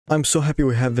I'm so happy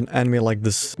we have an anime like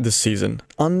this season.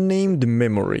 Unnamed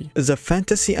Memory is a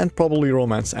fantasy and probably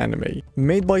romance anime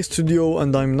made by studio,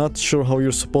 and I'm not sure how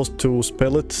you're supposed to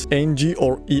spell it, Engi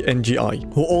or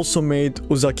Engi, who also made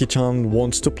Uzaki-chan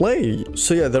Wants to Play.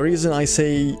 So yeah, the reason I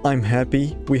say I'm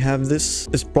happy we have this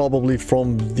is probably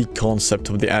from the concept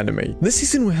of the anime. This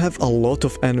season we have a lot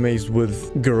of animes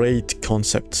with great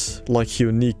concepts, like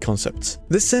unique concepts.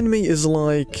 This anime is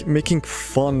like making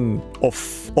fun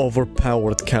of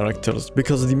overpowered characters,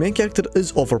 because the main character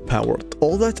is overpowered.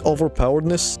 All that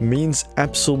overpoweredness means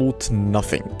absolute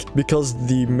nothing, because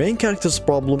the main character's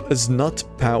problem is not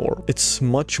power, it's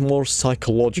much more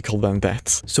psychological than that.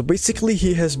 So basically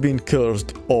he has been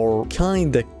cursed, or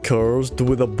kinda cursed,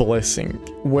 with a blessing,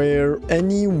 where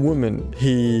any woman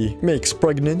he makes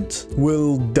pregnant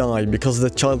will die because the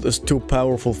child is too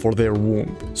powerful for their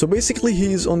womb. So basically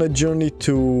he is on a journey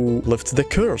to lift the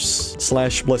curse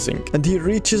slash blessing, and he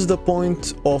reaches the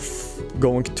point of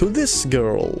going to this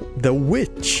girl, the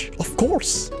witch, of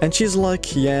course, and she's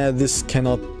like, yeah, this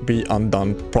cannot be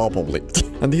undone probably.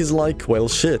 And he's like, well,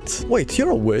 shit, wait,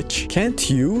 you're a witch, can't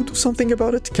you do something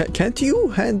about it? Can't you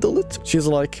handle it? She's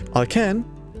like, I can.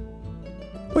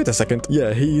 Wait a second.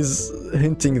 Yeah, he's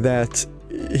hinting that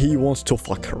he wants to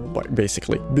fuck her,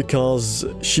 basically, because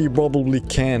she probably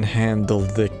can handle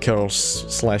the curse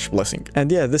slash blessing. And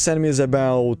yeah, this anime is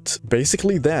about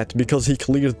basically that, because he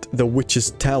cleared the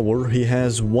witch's tower. He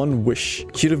has one wish.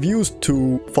 She refused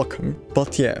to fuck him,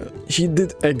 but yeah, she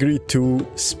did agree to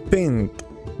spend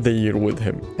the year with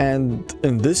him, and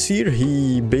in this year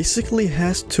he basically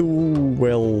has to,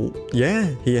 well, yeah,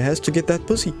 he has to get that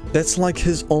pussy. That's like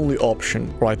his only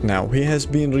option right now. He has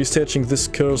been researching this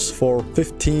curse for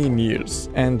 15 years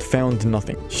and found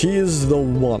nothing. She is the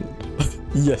one.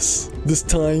 Yes, this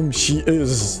time she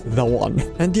is the one.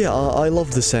 And yeah, I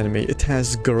love this anime. It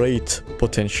has great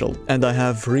potential and I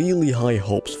have really high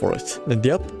hopes for it. And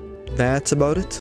yep, that's about it.